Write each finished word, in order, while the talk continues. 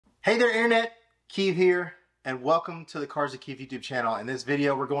Hey there Internet, Keeve here, and welcome to the Cars with Keeve YouTube channel. In this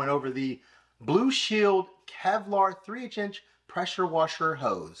video, we're going over the Blueshield Kevlar 3/8" pressure washer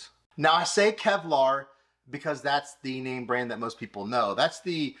hose. Now I say Kevlar because that's the name brand that most people know. That's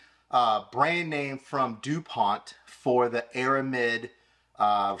the brand name from DuPont for the aramid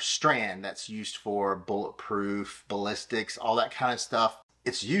strand that's used for bulletproof, ballistics, all that kind of stuff.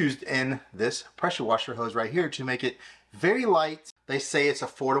 It's used in this pressure washer hose right here to make it very light. They say it's a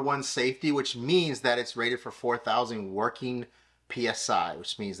 4-to-1 safety, which means that it's rated for 4,000 working PSI,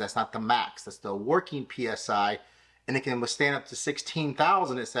 which means that's not the max, that's the working PSI, and it can withstand up to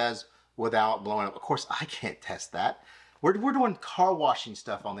 16,000, it says, without blowing up. Of course, I can't test that. We're doing car washing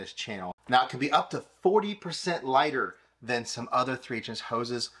stuff on this channel. Now, it can be up to 40% lighter than some other 3/8"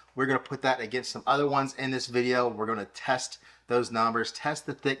 hoses. We're going to put that against some other ones in this video. We're going to test those numbers, test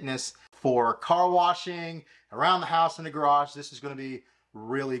the thickness for car washing, around the house, in the garage. This is going to be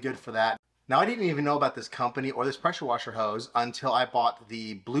really good for that. Now, I didn't even know about this company or this pressure washer hose until I bought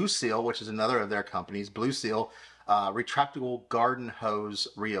the Blueshield, which is another of their companies, Blueshield, retractable garden hose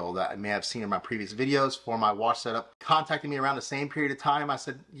reel that I may have seen in my previous videos for my wash setup. Contacted me around the same period of time. I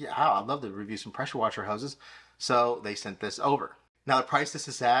said, yeah, I'd love to review some pressure washer hoses. So they sent this over. Now, the price this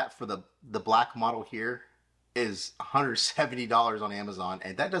is at for the black model here is $170 on Amazon,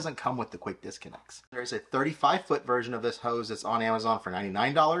 and that doesn't come with the quick disconnects. There's a 35-foot version of this hose that's on Amazon for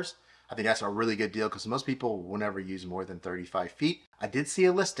 $99. I think that's a really good deal because most people will never use more than 35 feet. I did see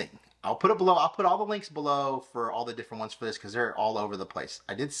a listing. I'll put it below. I'll put all the links below for all the different ones for this because they're all over the place.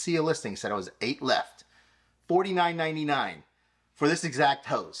 I did see a listing, said it was 8 left, $49.99 for this exact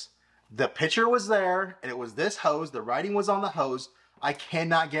hose. The picture was there, and it was this hose. The writing was on the hose. I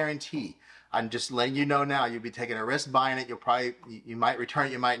cannot guarantee. I'm just letting you know now, you'll be taking a risk buying it. You might return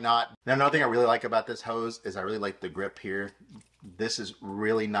it, you might not. Now, another thing I really like about this hose is I really like the grip here. This is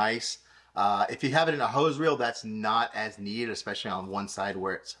really nice. If you have it in a hose reel, that's not as needed, especially on one side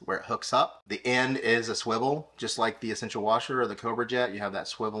where it hooks up. The end is a swivel, just like the Essential Washer or the Cobra Jet. You have that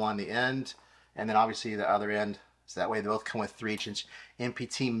swivel on the end, and then obviously the other end. So that way they both come with 3/8"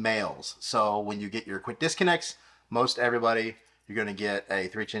 MPT males. So when you get your quick disconnects, most everybody, you're going to get a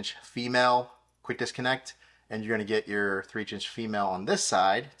 3/8" female quick disconnect, and you're going to get your 3/8" female on this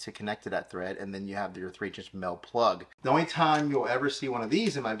side to connect to that thread, and then you have your 3/8" male plug. The only time you'll ever see one of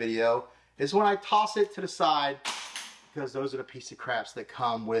these in my video is when I toss it to the side, because those are the piece of craps that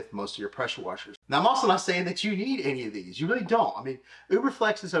come with most of your pressure washers. Now, I'm also not saying that you need any of these. You really don't. I mean,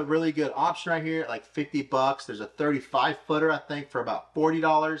 Uberflex is a really good option right here at like 50 bucks. There's a 35-footer, I think, for about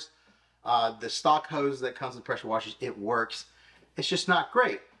 $40. The stock hose that comes with pressure washers, it works. It's just not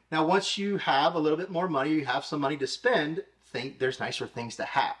great. Now, once you have a little bit more money, you have some money to spend, think there's nicer things to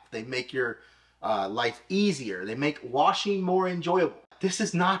have. They make your life easier. They make washing more enjoyable. This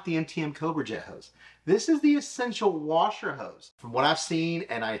is not the NTM Cobra Jet hose. This is the Essential Washer hose. From what I've seen,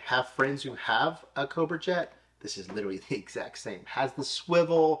 and I have friends who have a Cobra Jet, this is literally the exact same. Has the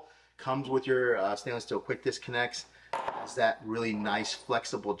swivel, comes with your stainless steel quick disconnects, has that really nice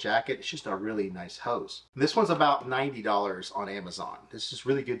flexible jacket. It's just a really nice hose. This one's about $90 on Amazon. This is a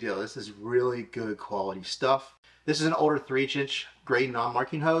really good deal. This is really good quality stuff. This is an older 3/8" gray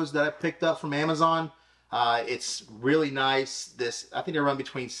non-marking hose that I picked up from Amazon. It's really nice. I think they run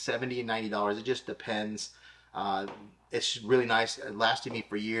between $70 and $90. It just depends. It's really nice. It lasted me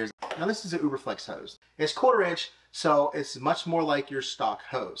for years. Now, this is an Uberflex hose. It's 1/4 inch, so it's much more like your stock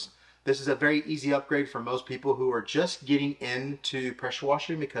hose. This is a very easy upgrade for most people who are just getting into pressure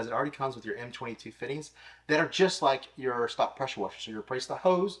washing because it already comes with your M22 fittings that are just like your stock pressure washer. So you replace the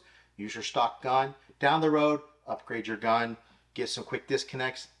hose, use your stock gun. Down the road, upgrade your gun, get some quick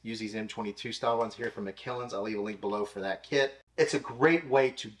disconnects, use these M22 style ones here from McKillen's. I'll leave a link below for that kit. It's a great way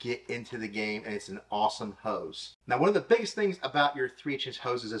to get into the game, and it's an awesome hose. Now, one of the biggest things about your 3/8"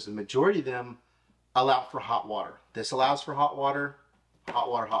 hoses is the majority of them allow for hot water. This allows for hot water,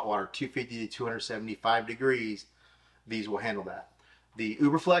 250 to 275 degrees. These will handle that. The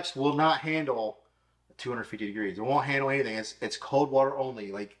Uberflex will not handle 250 degrees. It won't handle anything. It's cold water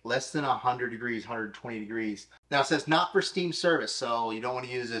only, like less than 100 degrees, 120 degrees. Now, it says not for steam service, so you don't want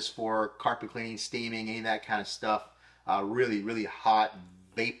to use this for carpet cleaning, steaming, any of that kind of stuff. Really, really hot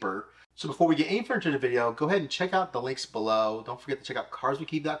vapor. So before we get any further into the video, go ahead and check out the links below. Don't forget to check out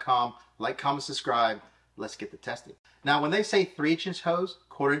carswithkeeve.com. Like, comment, subscribe. Let's get to testing. Now, when they say 3/8" hose,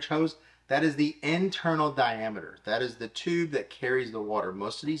 1/4 inch hose, that is the internal diameter. That is the tube that carries the water.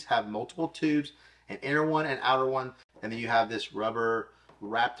 Most of these have multiple tubes, an inner one and outer one, and then you have this rubber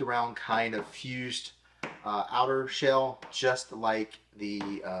wrapped around kind of fused outer shell, just like the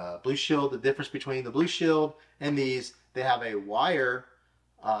Blushield. The difference between the Blushield and these, they have a wire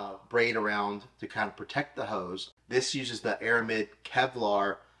braid around to kind of protect the hose. This uses the Aramid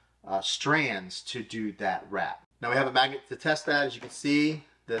Kevlar strands to do that wrap. Now we have a magnet to test that. As you can see,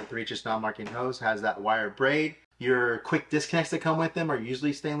 the 3/8 non-marking hose has that wire braid. Your quick disconnects that come with them are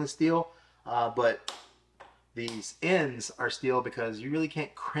usually stainless steel, but these ends are steel because you really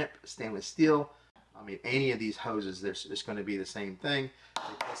can't crimp stainless steel. I mean, any of these hoses, it's going to be the same thing.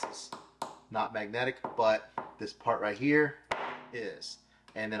 This is not magnetic, but this part right here is.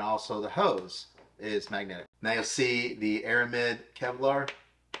 And then also the hose is magnetic. Now you'll see the Aramid Kevlar,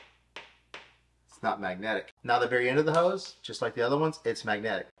 it's not magnetic. Now the very end of the hose, just like the other ones, it's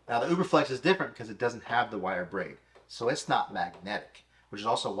magnetic. Now the Uberflex is different because it doesn't have the wire braid. So it's not magnetic, which is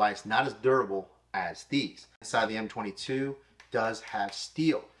also why it's not as durable as these. Inside the M22 does have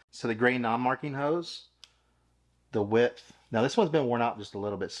steel. So the gray non-marking hose, the width, now this one's been worn out just a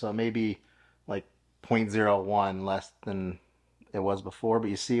little bit, so maybe like 0.01 less than it was before, but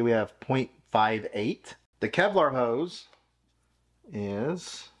you see we have 0.58. The Kevlar hose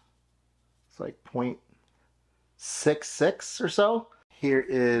is, it's like 0.66 or so. Here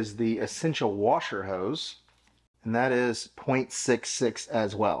is the essential washer hose, and that is 0.66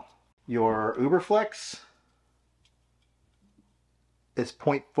 as well. Your Uberflex is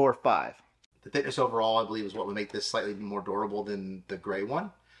 0.45. The thickness overall, I believe, is what would make this slightly more durable than the gray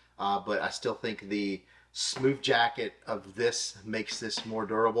one. But I still think the smooth jacket of this makes this more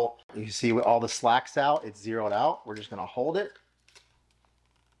durable. You can see with all the slacks out, it's zeroed out. We're just going to hold it.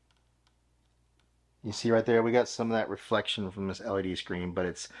 You see right there, we got some of that reflection from this LED screen, but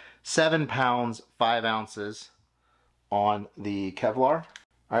it's 7 pounds, 5 ounces on the Kevlar.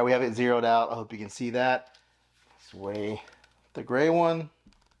 All right, we have it zeroed out. I hope you can see that. Let's weigh the gray one.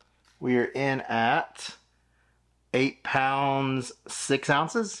 We are in at 8 pounds, 6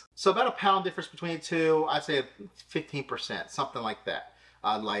 ounces. So about a pound difference between the two. I'd say 15%, something like that,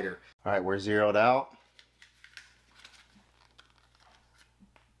 lighter. All right, we're zeroed out.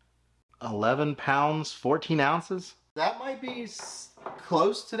 11 pounds, 14 ounces. That might be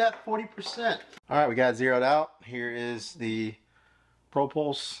close to that 40%. All right, we got it zeroed out. Here is the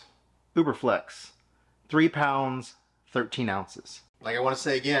ProPulse Uberflex. 3 pounds, 13 ounces. Like I want to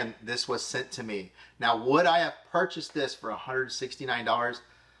say again, this was sent to me. Now, would I have purchased this for $169,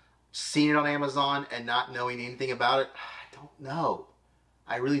 seen it on Amazon, and not knowing anything about it? I don't know.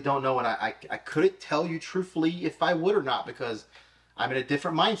 I really don't know, and I couldn't tell you truthfully if I would or not, because I'm in a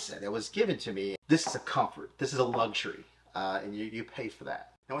different mindset. It was given to me. This is a comfort. This is a luxury, and you pay for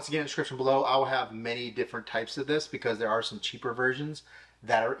that. And once again, in the description below, I will have many different types of this, because there are some cheaper versions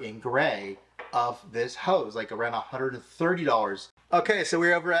that are in gray of this hose, like around $130. Okay, so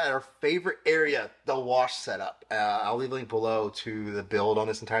we're over at our favorite area, the wash setup. I'll leave a link below to the build on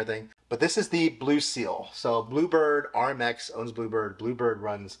this entire thing. But this is the Blueshield. So Bluebird, RMX owns Bluebird. Bluebird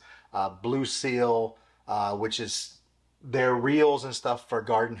runs Blueshield, which is their reels and stuff for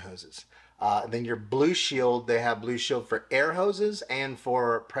garden hoses. Then your Blushield, they have Blushield for air hoses and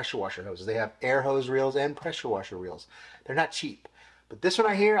for pressure washer hoses. They have air hose reels and pressure washer reels. They're not cheap. But this one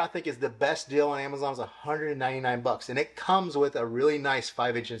right here, I think is the best deal on Amazon. It's $199, and it comes with a really nice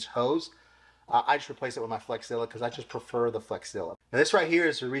 5/8" hose. I just replaced it with my Flexzilla because I just prefer the Flexzilla. Now this right here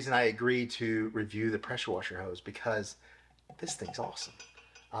is the reason I agreed to review the pressure washer hose, because this thing's awesome.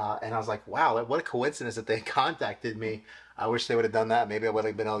 And I was like, wow, what a coincidence that they contacted me. I wish they would have done that. Maybe I would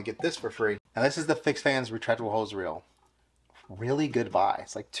have been able to get this for free. Now this is the Fix Fans retractable hose reel. Really good buy.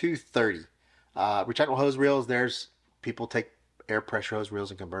 It's like $230. Retractable hose reels, there's people take air pressure hose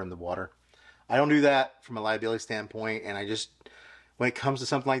reels and convert them to water. I don't do that from a liability standpoint, and I just, when it comes to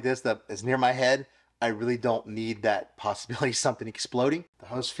something like this that is near my head, I really don't need that possibility of something exploding. The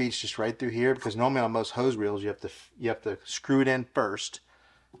hose feeds just right through here, because normally on most hose reels you have to screw it in first,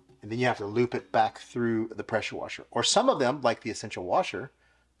 and then you have to loop it back through the pressure washer. Or some of them, like the essential washer,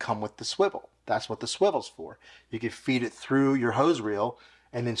 come with the swivel. That's what the swivel's for. You can feed it through your hose reel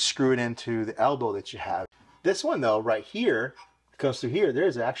and then screw it into the elbow that you have. This one though, right here, goes through here,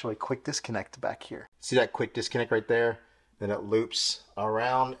 there's actually a quick disconnect back here. See that quick disconnect right there? Then it loops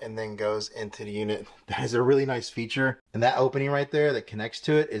around and then goes into the unit. That is a really nice feature. And that opening right there that connects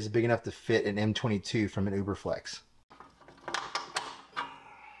to it is big enough to fit an M22 from an Uberflex.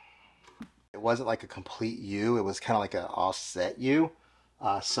 It wasn't like a complete U, it was kind of like an offset U.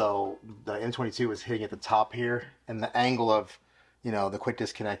 So the M22 was hitting at the top here, and the angle of, you know, the quick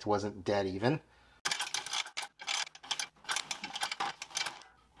disconnect wasn't dead even.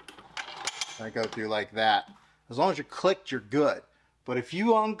 I go through like that. As long as you're clicked, you're good. But if you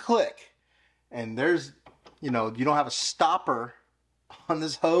unclick and there's, you know, you don't have a stopper on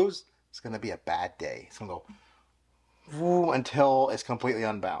this hose, it's going to be a bad day. It's going to go until it's completely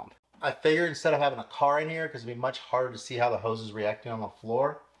unbound. I figured instead of having a car in here, because it'd be much harder to see how the hose is reacting on the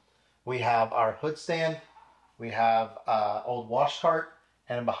floor, we have our hood stand, we have old wash cart,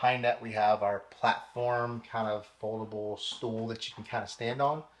 and behind that we have our platform kind of foldable stool that you can kind of stand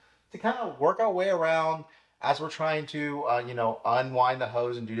on to kind of work our way around as we're trying to, unwind the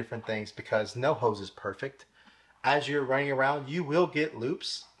hose and do different things, because no hose is perfect. As you're running around, you will get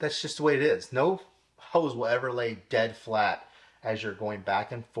loops. That's just the way it is. No hose will ever lay dead flat as you're going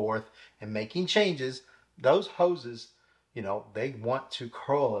back and forth and making changes. Those hoses, they want to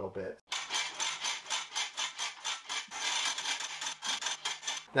curl a little bit.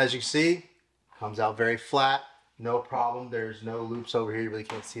 And as you can see, comes out very flat, no problem. There's no loops over here. You really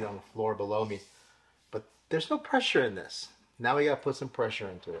can't see it on the floor below me. But there's no pressure in this. Now we gotta put some pressure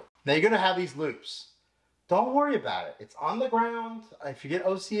into it. Now you're gonna have these loops. Don't worry about it. It's on the ground. If you get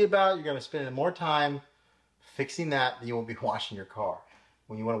OC about it, you're gonna spend more time fixing that than you will be washing your car.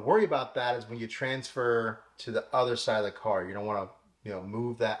 When you wanna worry about that is when you transfer to the other side of the car. You don't wanna,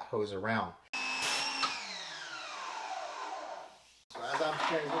 move that hose around. So as I'm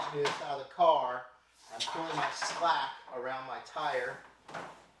transitioning this out of the car, I'm pulling my slack around my tire,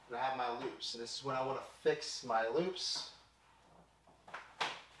 and I have my loops. And this is when I want to fix my loops.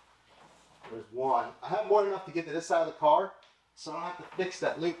 There's one. I have more than enough to get to this side of the car, so I don't have to fix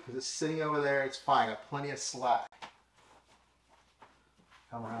that loop because it's sitting over there. It's fine. I got plenty of slack.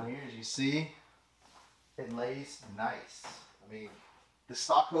 Come around here, as you see, it lays nice. I mean, the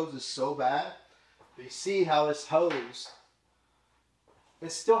stock hose is so bad, but you see how this hose,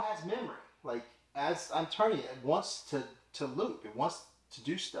 it still has memory. Like, as I'm turning it, it wants to loop. It wants to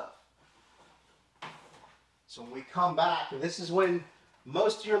do stuff. So when we come back, and this is when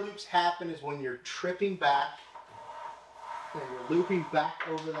most of your loops happen, is when you're tripping back and you're looping back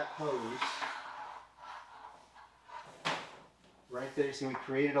over that hose. Right there, see we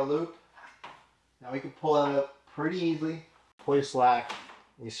created a loop. Now we can pull that up pretty easily. Pull your slack,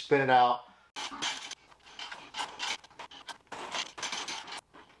 and you spin it out.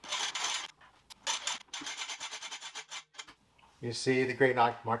 You see the great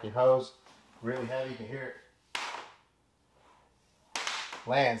marking hose, really heavy, you can hear it.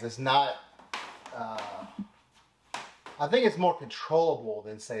 Lands, it's not, I think it's more controllable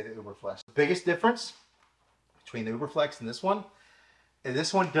than say the Uberflex. The biggest difference between the Uberflex and this one is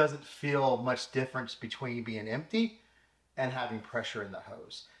this one doesn't feel much difference between being empty and having pressure in the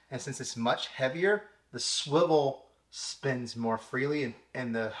hose. And since it's much heavier, the swivel spins more freely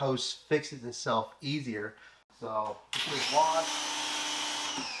and the hose fixes itself easier. So if we wash,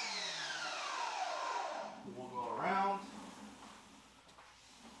 we'll go around.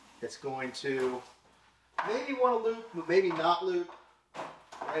 It's going to maybe want to loop, but maybe not loop.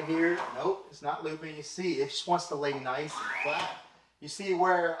 Right here, nope, it's not looping. You see, it just wants to lay nice and flat. You see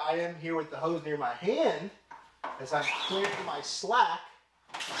where I am here with the hose near my hand, as I'm clearing my slack.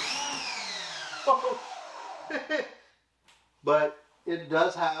 But it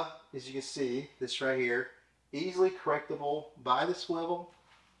does have, as you can see, this right here, easily correctable by the swivel.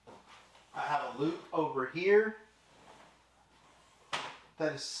 I have a loop over here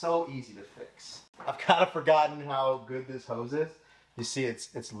that is so easy to fix. I've kind of forgotten how good this hose is. You see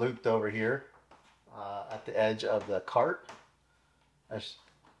it's looped over here at the edge of the cart. I just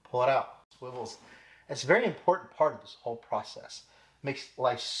pull it out. Swivels. It's a very important part of this whole process. Makes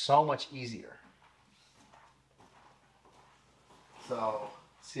life so much easier. So,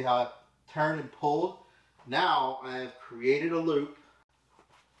 see how it turned and pulled? Now I have created a loop.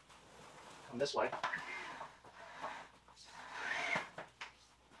 Come this way.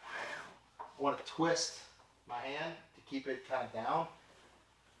 I want to twist my hand to keep it kind of down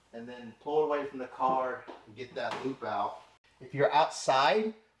and then pull it away from the car and get that loop out. If you're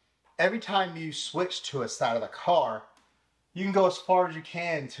outside, every time you switch to a side of the car, you can go as far as you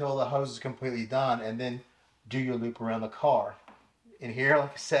can until the hose is completely done and then do your loop around the car. In here,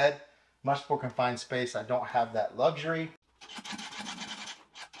 like I said, much more confined space. I don't have that luxury.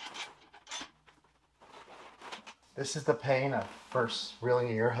 This is the pain of first reeling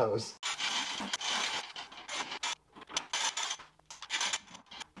in your hose.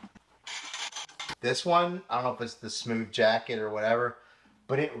 This one, I don't know if it's the smooth jacket or whatever,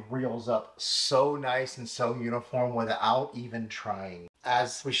 but it reels up so nice and so uniform without even trying.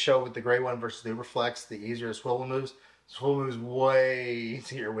 As we showed with the gray one versus the Uberflex, the easier the swivel moves. Swivel moves way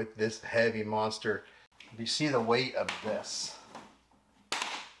easier with this heavy monster. If you see the weight of this,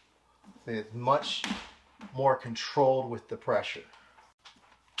 it's much more controlled with the pressure.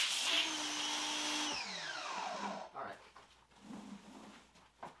 All right.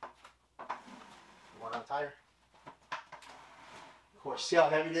 One on tire. See how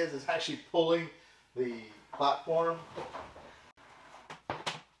heavy it is? It's actually pulling the platform.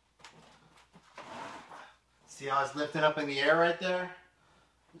 See how it's lifting up in the air right there?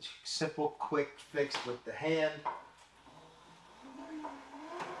 Simple, quick fix with the hand.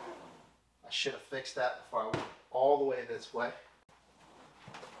 I should have fixed that before I went all the way this way.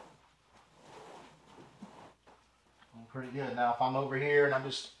 Pretty good. Now if I'm over here and I'm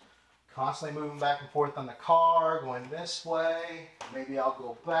just constantly moving back and forth on the car, going this way, maybe I'll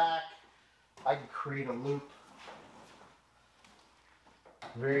go back, I can create a loop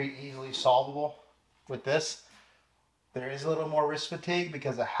very easily solvable with this. There is a little more wrist fatigue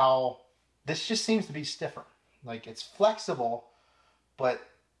because of how this just seems to be stiffer. Like it's flexible, but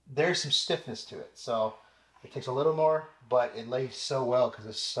there's some stiffness to it. So it takes a little more, but it lays so well because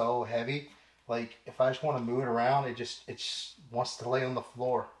it's so heavy. Like if I just want to move it around, it just wants to lay on the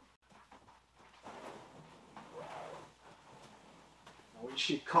floor. Now we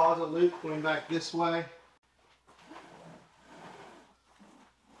should cause a loop going back this way.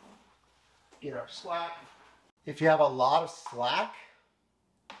 Get our slack. If you have a lot of slack,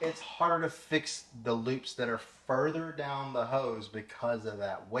 it's harder to fix the loops that are further down the hose because of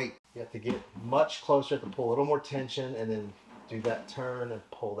that weight. You have to get much closer to pull a little more tension and then do that turn and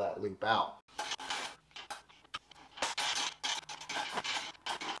pull that loop out.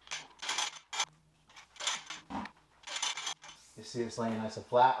 You see it's laying nice and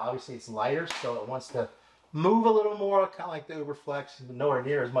flat. Obviously it's lighter, so it wants to move a little more, kind of like the Uberflex, but nowhere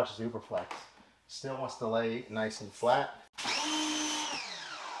near as much as Uberflex. Still wants to lay nice and flat.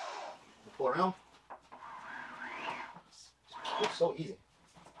 Pull around. It's so easy.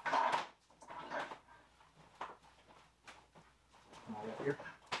 Here.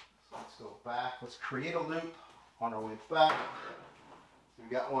 So let's go back. Let's create a loop on our way back. So we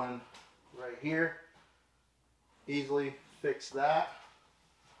got one right here. Easily fix that.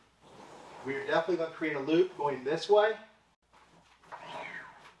 We're definitely going to create a loop going this way.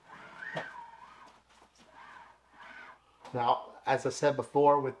 Now, as I said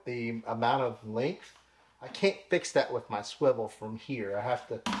before, with the amount of length, I can't fix that with my swivel from here. I have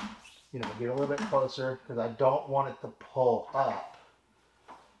to, get a little bit closer because I don't want it to pull up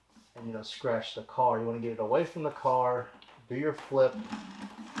and, scratch the car. You want to get it away from the car, do your flip,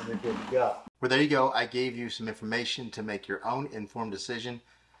 and you're good to go. Well, there you go. I gave you some information to make your own informed decision.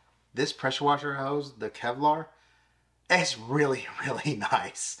 This pressure washer hose, the Kevlar, it's really, really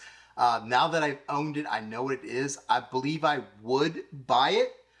nice. Now that I've owned it, I know what it is. I believe I would buy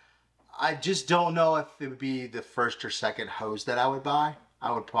it. I just don't know if it would be the first or second hose that I would buy.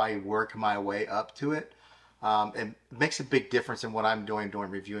 I would probably work my way up to it. It makes a big difference in what I'm doing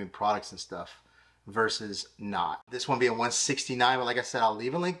reviewing products and stuff versus not. This one being $169, but like I said, I'll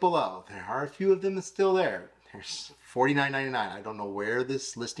leave a link below. There are a few of them that's still there. There's $49.99. I don't know where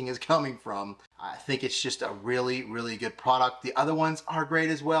this listing is coming from. I think it's just a really, really good product. The other ones are great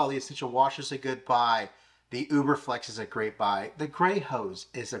as well. The Essential Washer is a good buy. The Uberflex is a great buy. The gray hose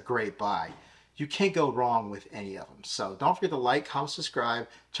is a great buy. You can't go wrong with any of them. So don't forget to like, comment, subscribe.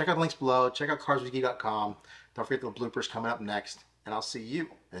 Check out the links below. Check out carswithgeek.com. Don't forget the bloopers coming up next. And I'll see you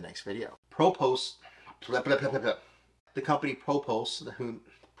in the next video. Propulse. The company Propulse.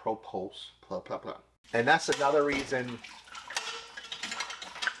 Propulse. And that's another reason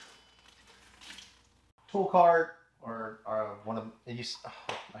tool cart or one of them,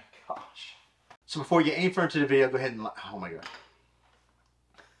 oh my gosh. So before you get any further into the video, go ahead and, oh my god.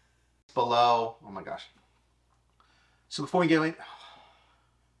 Below, oh my gosh. So before we get in,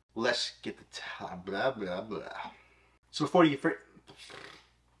 let's get the blah blah blah. So before we get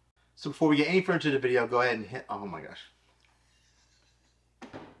any further into the video, go ahead and hit, oh my gosh.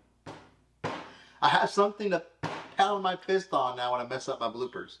 I have something to pound my fist on now when I mess up my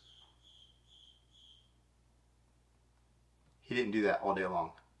bloopers. He didn't do that all day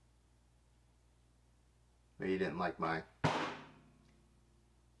long. Maybe he didn't like my